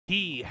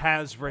He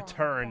has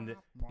returned.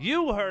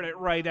 You heard it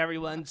right,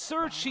 everyone.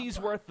 Sir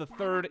Cheeseworth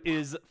III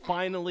is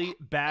finally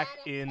back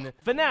in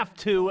FNAF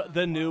 2,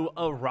 The New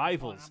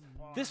Arrivals.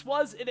 This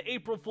was an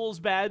April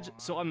Fool's badge,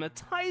 so I'm a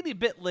tiny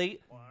bit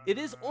late. It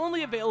is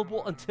only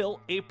available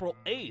until April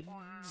 8th,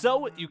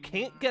 so you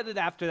can't get it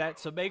after that,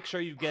 so make sure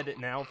you get it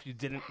now if you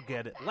didn't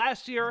get it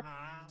last year.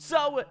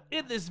 So,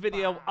 in this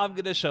video, I'm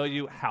going to show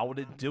you how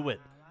to do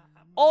it.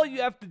 All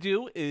you have to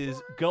do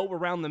is go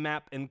around the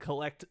map and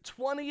collect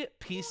 20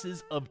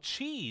 pieces of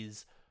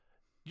cheese.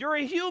 You're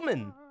a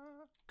human.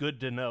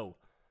 Good to know.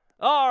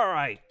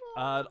 Alright.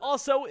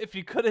 Also, if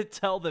you couldn't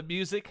tell, the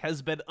music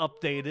has been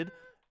updated.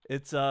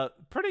 It's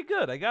pretty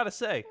good, I gotta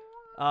say.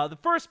 The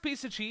first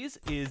piece of cheese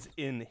is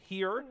in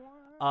here.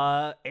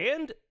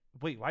 And,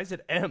 wait, why is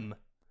it M?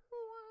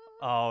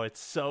 Oh, it's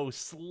so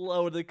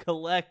slow to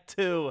collect,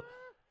 too.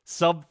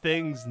 Some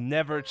things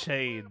never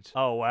change.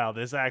 Oh, wow,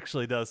 this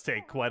actually does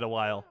take quite a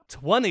while.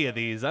 20 of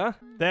these, huh?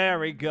 There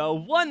we go.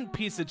 One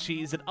piece of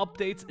cheese. It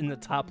updates in the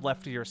top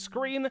left of your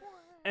screen.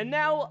 And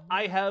now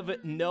I have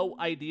no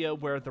idea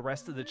where the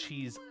rest of the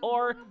cheese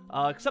are,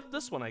 except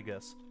this one, I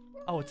guess.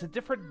 Oh, it's a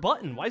different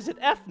button. Why is it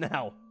F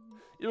now?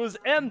 It was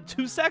M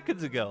 2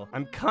 seconds ago.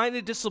 I'm kind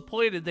of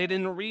disappointed they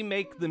didn't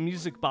remake the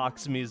music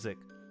box music.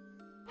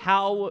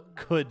 How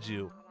could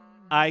you?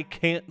 I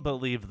can't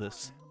believe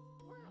this.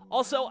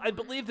 Also, I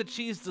believe the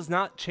cheese does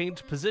not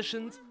change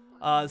positions,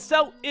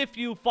 so if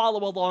you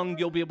follow along,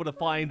 you'll be able to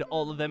find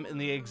all of them in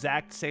the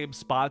exact same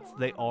spots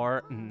they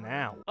are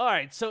now.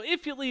 Alright, so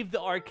if you leave the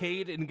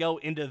arcade and go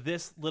into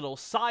this little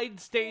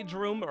side stage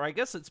room, or I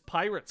guess it's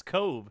Pirate's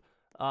Cove,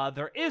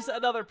 there is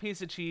another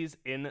piece of cheese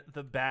in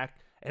the back,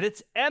 and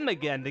it's M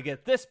again to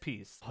get this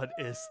piece. What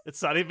is?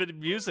 It's not even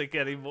music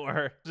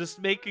anymore.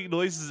 Just making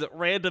noises at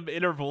random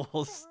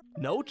intervals.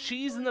 No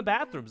cheese in the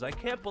bathrooms. I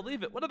can't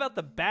believe it. What about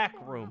the back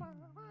room?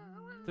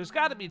 There's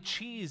got to be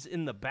cheese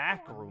in the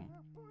back room.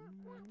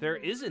 There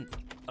isn't.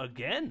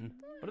 Again?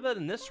 What about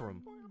in this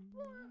room?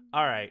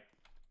 Alright.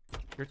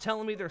 You're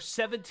telling me there's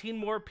 17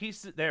 more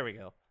pieces? There we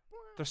go.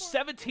 There's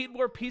 17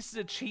 more pieces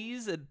of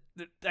cheese and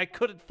I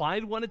couldn't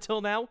find one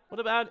until now? What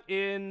about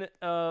in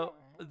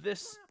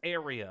this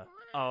area?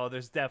 Oh,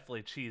 there's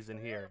definitely cheese in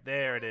here.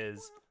 There it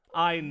is.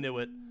 I knew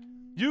it.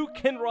 You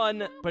can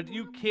run, but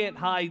you can't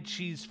hide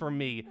cheese from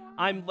me.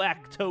 I'm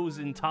lactose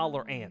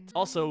intolerant.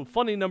 Also,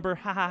 funny number,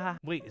 haha.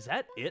 Wait, is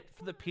that it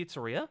for the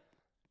pizzeria?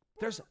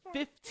 There's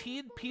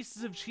 15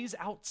 pieces of cheese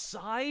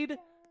outside?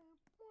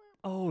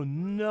 Oh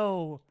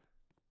no.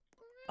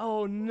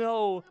 Oh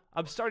no.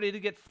 I'm starting to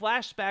get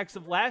flashbacks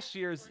of last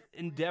year's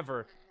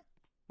endeavor.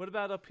 What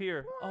about up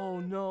here?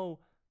 Oh no.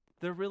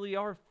 There really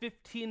are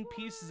 15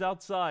 pieces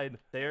outside.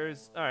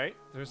 Alright,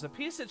 there's a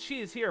piece of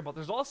cheese here, but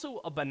there's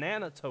also a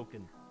banana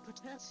token.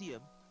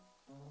 Potassium.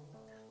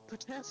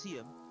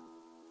 Potassium.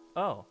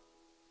 Oh.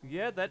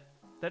 Yeah,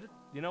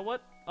 you know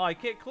what? Oh, I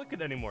can't click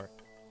it anymore.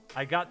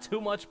 I got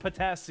too much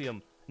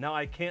potassium. Now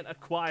I can't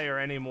acquire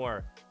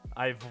anymore.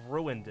 I've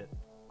ruined it.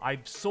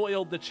 I've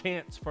soiled the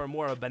chance for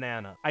more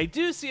banana. I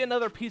do see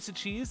another piece of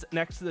cheese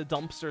next to the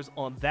dumpsters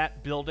on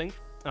that building.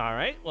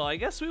 Alright, well, I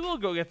guess we will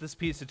go get this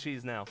piece of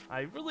cheese now.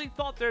 I really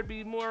thought there'd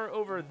be more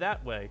over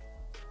that way.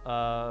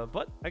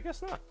 But I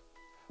guess not.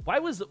 Why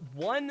was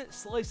one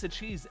slice of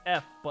cheese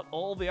F, but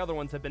all the other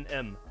ones have been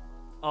M?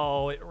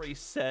 Oh, it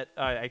reset.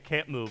 Alright, I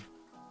can't move.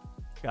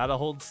 Gotta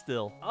hold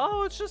still.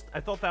 Oh, it's just, I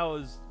thought that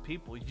was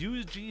people.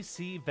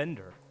 UGC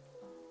vendor.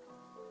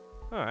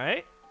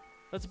 Alright,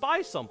 let's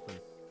buy something.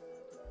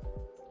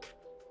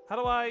 How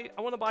do I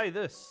want to buy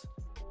this.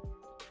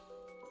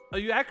 Oh,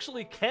 you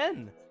actually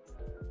can.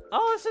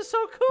 Oh, this is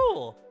so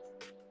cool.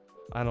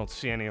 I don't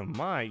see any of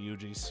my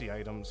UGC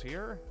items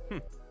here.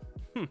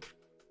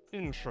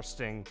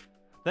 Interesting.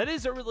 That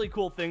is a really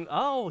cool thing.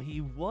 Oh, he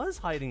was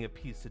hiding a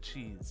piece of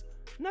cheese.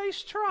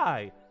 Nice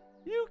try.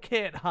 You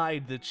can't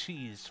hide the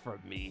cheese from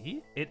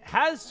me. It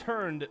has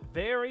turned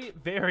very,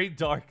 very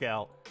dark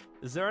out.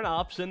 Is there an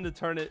option to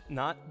turn it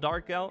not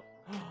dark out?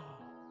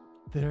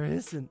 There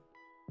isn't.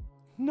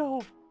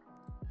 No.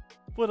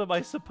 What am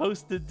I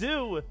supposed to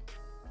do?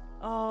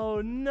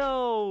 Oh,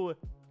 no.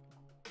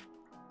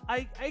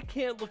 I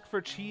can't look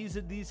for cheese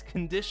in these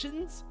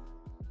conditions.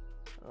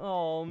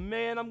 Oh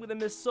man, I'm gonna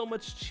miss so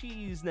much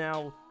cheese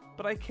now.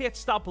 But I can't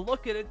stop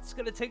looking. It's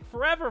gonna take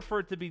forever for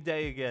it to be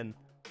day again.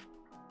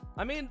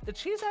 I mean, the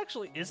cheese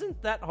actually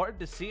isn't that hard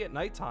to see at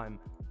nighttime.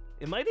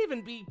 It might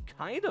even be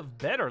kind of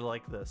better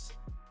like this.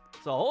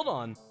 So hold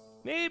on.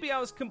 Maybe I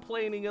was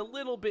complaining a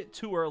little bit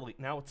too early.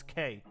 Now it's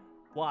K.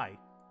 Why?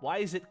 Why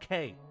is it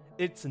K?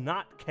 It's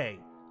not K.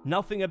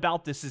 Nothing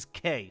about this is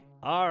K.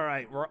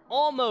 Alright, we're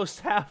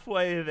almost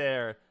halfway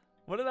there.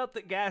 What about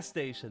the gas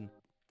station?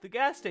 The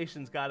gas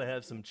station's gotta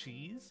have some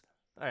cheese.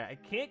 Alright, I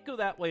can't go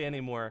that way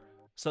anymore,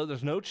 so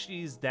there's no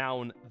cheese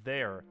down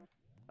there.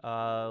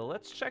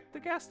 Let's check the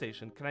gas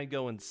station. Can I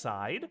go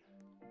inside?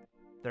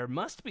 There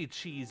must be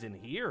cheese in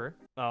here.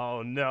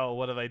 Oh no,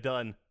 what have I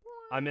done?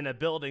 I'm in a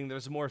building,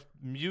 there's more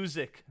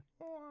music.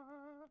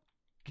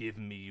 Give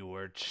me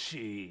your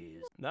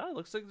cheese. No, it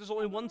looks like there's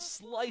only one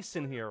slice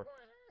in here.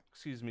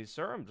 Excuse me,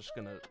 sir. I'm just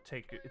gonna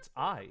take its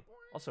eye.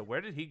 Also,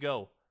 where did he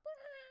go?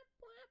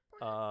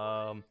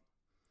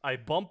 I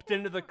bumped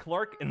into the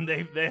clerk and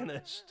they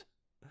vanished.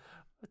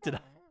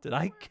 Did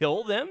I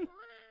kill them?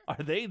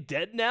 Are they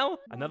dead now?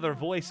 Another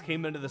voice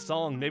came into the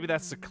song. Maybe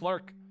that's the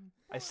clerk.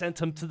 I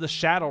sent him to the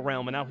Shadow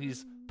Realm and now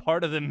he's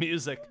part of the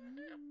music.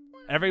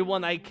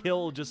 Everyone I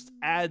kill just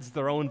adds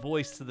their own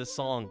voice to the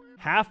song.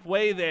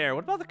 Halfway there.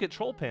 What about the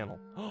control panel?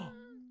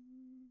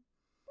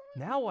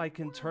 Now I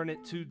can turn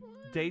it to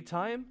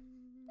daytime?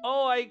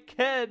 Oh, I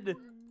can!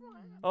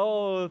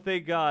 Oh,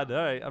 thank God.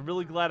 Alright, I'm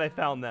really glad I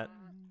found that.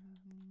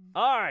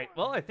 Alright,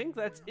 well, I think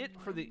that's it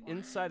for the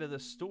inside of the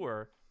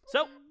store.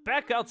 So,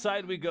 back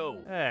outside we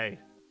go. Hey,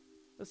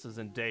 this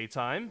isn't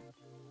daytime.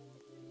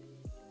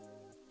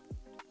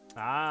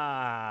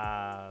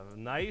 Ah,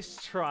 nice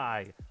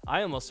try.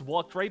 I almost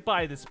walked right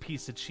by this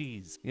piece of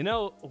cheese. You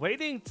know,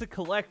 waiting to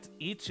collect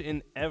each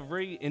and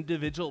every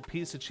individual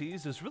piece of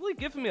cheese is really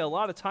giving me a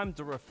lot of time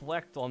to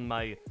reflect on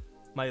my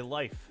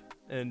life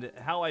and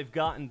how I've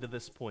gotten to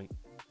this point.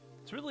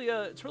 It's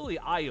really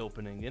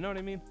eye-opening, you know what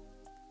I mean?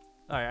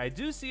 Alright, I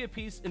do see a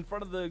piece in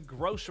front of the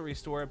grocery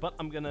store, but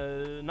I'm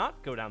gonna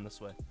not go down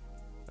this way.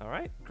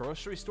 Alright,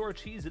 grocery store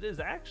cheese it is.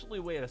 Actually,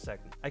 wait a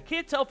second. I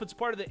can't tell if it's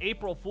part of the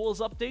April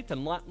Fool's update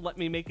and let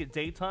me make it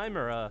daytime,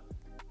 or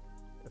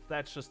if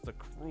that's just the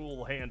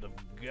cruel hand of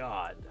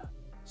God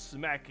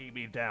smacking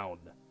me down.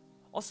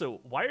 Also,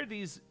 why are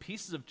these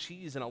pieces of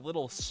cheese in a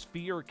little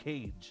sphere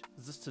cage?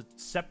 Is this to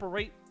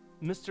separate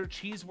Mr.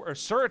 Cheeseworth, or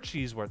Sir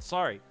Cheeseworth,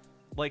 sorry.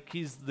 Like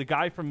he's the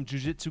guy from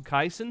Jujutsu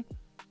Kaisen?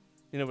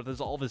 You know, with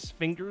all of his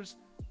fingers?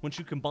 Once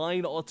you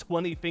combine all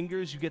 20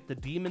 fingers, you get the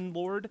Demon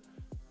Lord?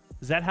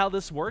 Is that how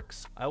this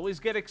works? I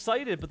always get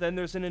excited, but then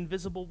there's an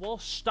invisible wall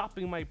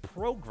stopping my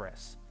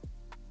progress.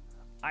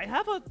 I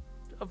have a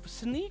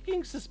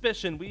sneaking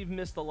suspicion we've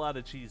missed a lot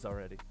of cheese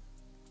already.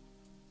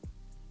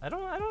 I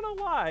don't know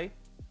why.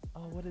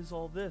 Oh, what is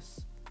all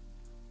this?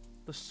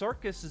 The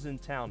circus is in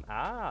town.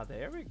 Ah,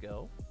 there we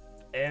go.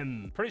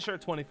 Pretty sure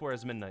 24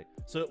 is midnight.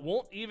 So it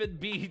won't even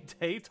be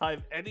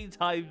daytime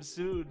anytime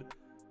soon.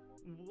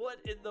 What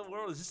in the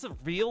world? Is this a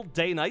real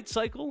day-night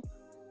cycle?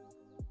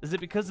 Is it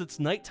because it's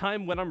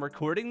nighttime when I'm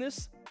recording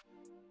this?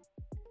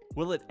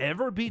 Will it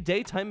ever be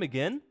daytime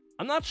again?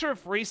 I'm not sure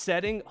if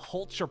resetting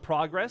halts your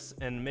progress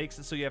and makes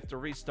it so you have to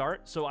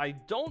restart, so I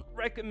don't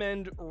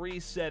recommend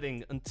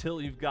resetting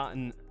until you've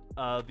gotten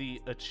the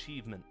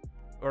achievement.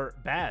 Or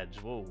badge.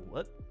 Whoa,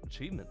 what?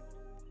 Achievement?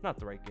 Not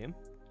the right game.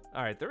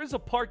 Alright, there is a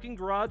parking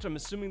garage. I'm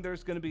assuming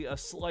there's going to be a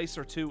slice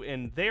or two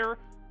in there.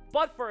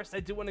 But first, I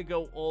do want to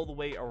go all the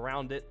way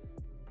around it.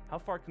 How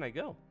far can I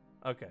go?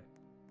 Okay.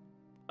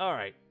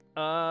 Alright.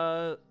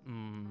 Oh,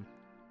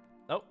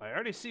 I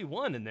already see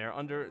one in there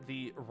under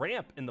the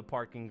ramp in the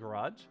parking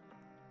garage.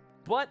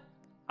 But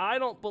I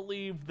don't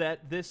believe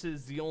that this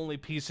is the only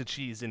piece of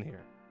cheese in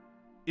here.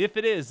 If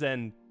it is,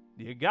 then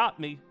you got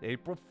me.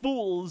 April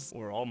Fools.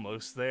 We're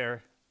almost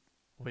there.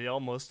 We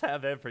almost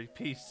have every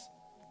piece.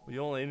 We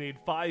only need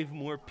 5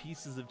 more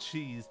pieces of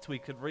cheese till we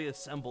could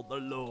reassemble the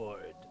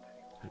Lord.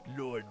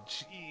 Lord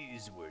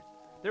Cheeseworth.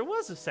 There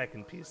was a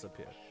second piece up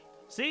here.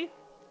 See?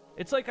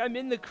 It's like I'm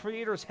in the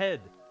creator's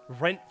head.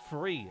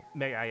 Rent-free,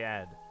 may I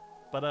add.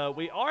 But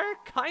we are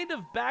kind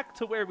of back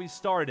to where we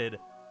started.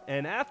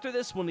 And after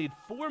this, we'll need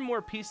 4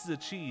 more pieces of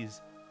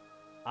cheese.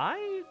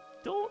 I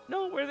don't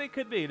know where they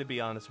could be, to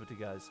be honest with you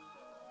guys.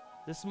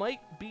 This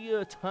might be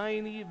a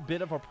tiny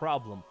bit of a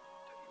problem.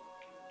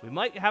 We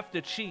might have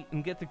to cheat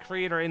and get the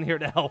creator in here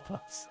to help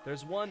us.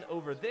 There's one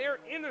over there,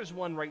 and there's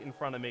one right in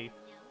front of me.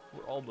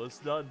 We're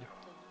almost done.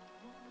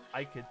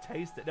 I could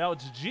taste it. Now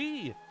it's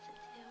G.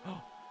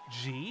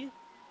 G?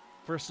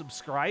 For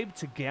subscribe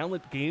to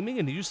Gallant Gaming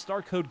and use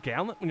star code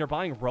Gallant when you're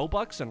buying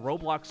Robux and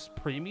Roblox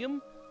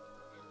Premium?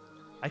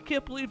 I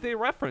can't believe they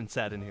reference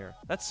that in here.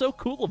 That's so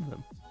cool of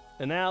them.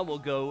 And now we'll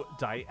go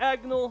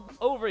diagonal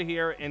over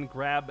here and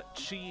grab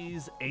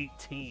cheese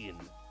 18.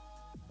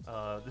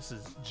 This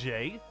is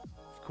J,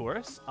 of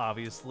course,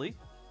 obviously.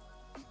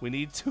 We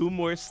need 2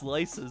 more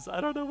slices.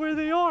 I don't know where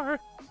they are.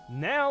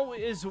 Now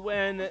is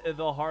when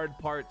the hard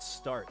part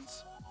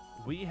starts.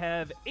 We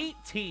have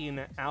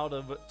 18 out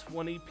of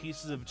 20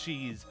 pieces of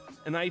cheese,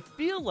 and I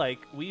feel like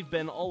we've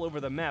been all over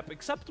the map,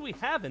 except we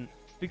haven't,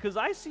 because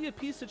I see a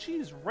piece of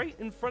cheese right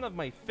in front of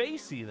my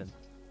face even.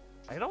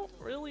 I don't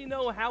really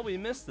know how we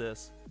missed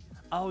this.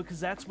 Oh, because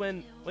that's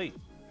when... Wait.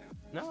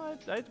 No,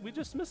 we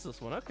just missed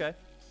this one. Okay.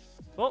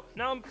 Well,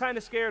 now I'm kind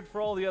of scared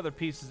for all the other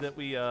pieces that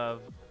we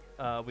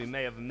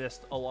may have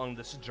missed along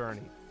this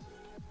journey.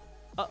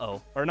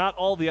 Uh-oh. Or not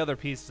all the other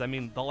pieces. I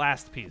mean, the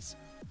last piece.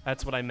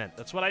 That's what I meant.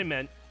 That's what I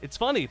meant. It's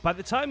funny. By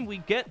the time we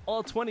get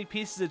all 20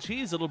 pieces of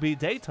cheese, it'll be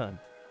daytime.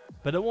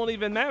 But it won't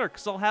even matter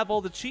because I'll have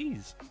all the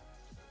cheese.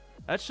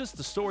 That's just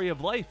the story of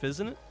life,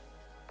 isn't it?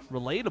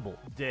 Relatable.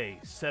 Day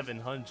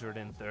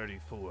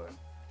 734.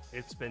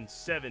 It's been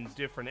 7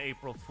 different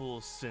April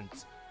Fools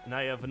since, and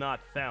I have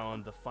not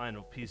found the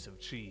final piece of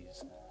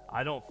cheese.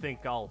 I don't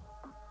think I'll...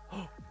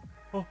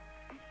 Oh,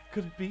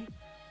 could it be?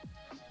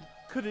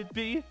 Could it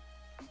be?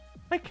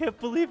 I can't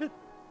believe it.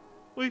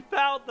 We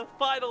found the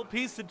final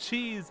piece of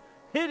cheese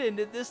hidden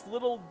in this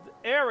little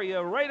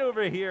area right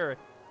over here.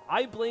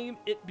 I blame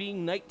it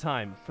being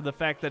nighttime for the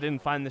fact that I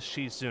didn't find this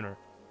cheese sooner.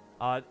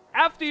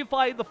 After you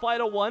find the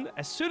final one,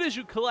 as soon as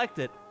you collect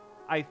it,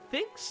 I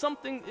think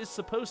something is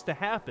supposed to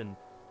happen.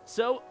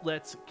 So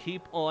let's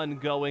keep on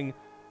going.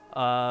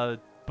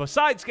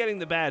 Besides getting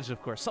the badge,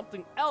 of course,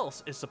 something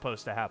else is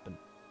supposed to happen.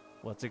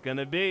 What's it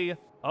gonna be?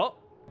 Oh,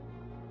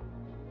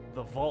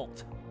 the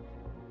vault.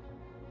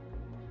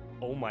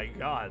 Oh my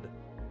god.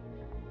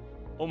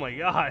 Oh my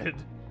god.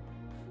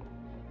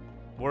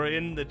 We're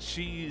in the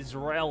cheese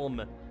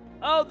realm.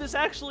 Oh, this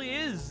actually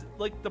is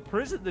like the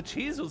prison the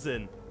cheese was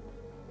in.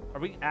 Are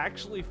we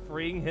actually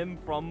freeing him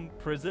from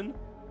prison?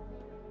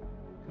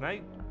 Can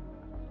I?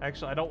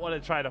 Actually, I don't want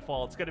to try to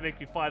fall. It's gonna make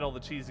me find all the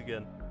cheese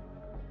again.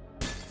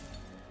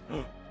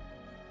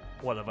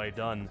 What have I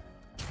done?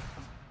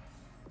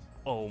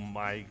 Oh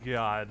my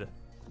god.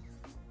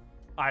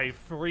 I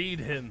freed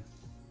him.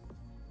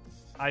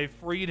 I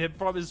freed him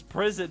from his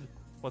prison.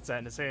 What's that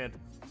in his hand?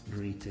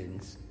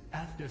 Greetings.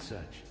 After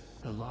such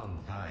a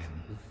long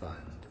time you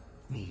found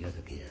me yet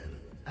again,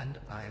 and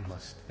I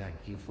must thank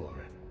you for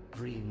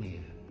freeing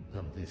me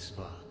from this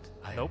spot.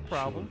 No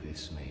problem. Sure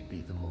this may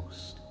be the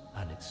most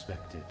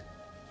unexpected,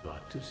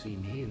 but to see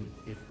me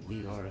if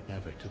we are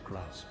ever to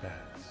cross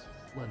paths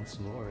once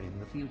more in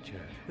the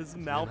future. His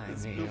mouth then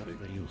is I may moving.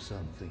 offer you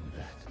something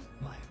that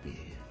might be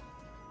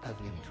of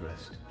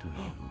interest to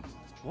you.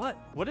 What?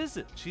 What is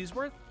it?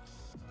 Cheeseworth?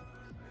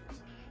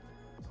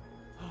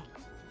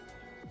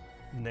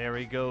 And there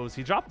he goes.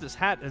 He dropped his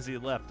hat as he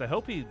left. I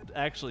hope he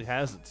actually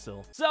has it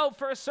still. So,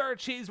 for Sir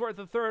Cheeseworth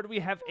III, we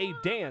have a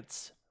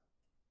dance.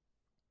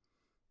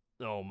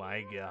 Oh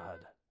my god.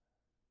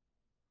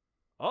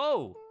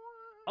 Oh!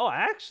 Oh,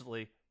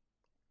 actually.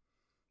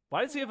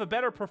 Why does he have a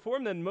better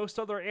perform than most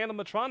other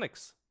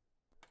animatronics?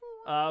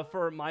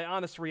 For my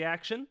honest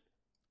reaction,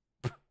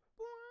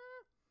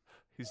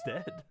 he's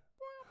dead.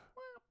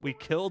 We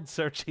killed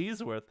Sir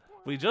Cheeseworth.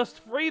 We just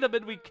freed him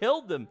and we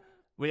killed him.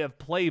 We have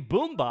play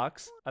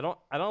boombox. I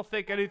don't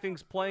think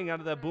anything's playing out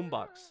of that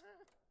boombox.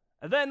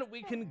 And then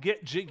we can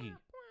get jiggy.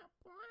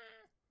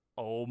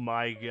 Oh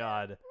my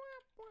god.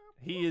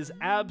 He is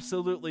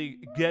absolutely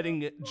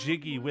getting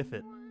jiggy with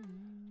it.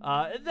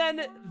 And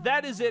then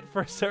that is it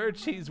for Sir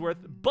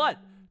Cheeseworth. But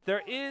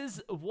there is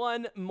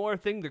one more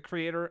thing the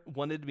creator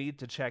wanted me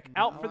to check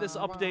out for this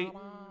update.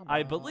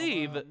 I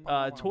believe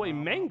Toy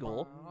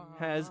Mangle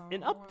has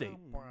an update.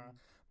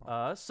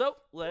 So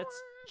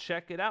let's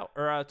check it out.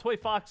 Or Toy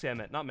Foxy, I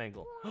meant, not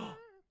Mangle.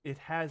 It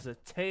has a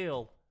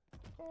tail.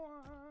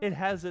 It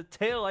has a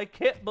tail. I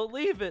can't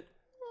believe it.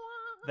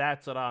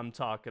 That's what I'm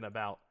talking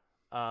about.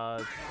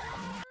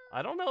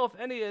 I don't know if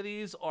any of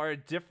these are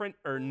different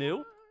or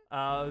new.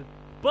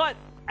 But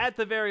at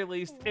the very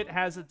least, it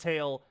has a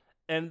tail.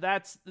 And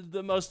that's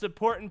the most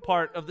important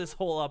part of this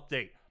whole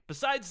update.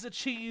 Besides the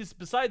cheese,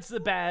 besides the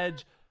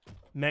badge,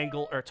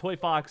 Mangle or Toy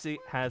Foxy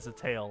has a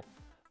tail.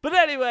 But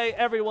anyway,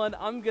 everyone,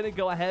 I'm going to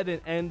go ahead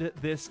and end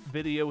this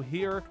video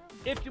here.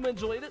 If you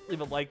enjoyed it,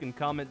 leave a like and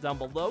comment down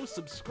below.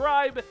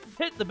 Subscribe,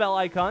 hit the bell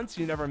icon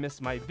so you never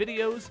miss my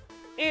videos.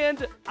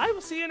 And I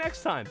will see you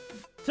next time.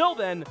 Till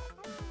then,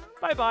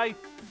 bye-bye.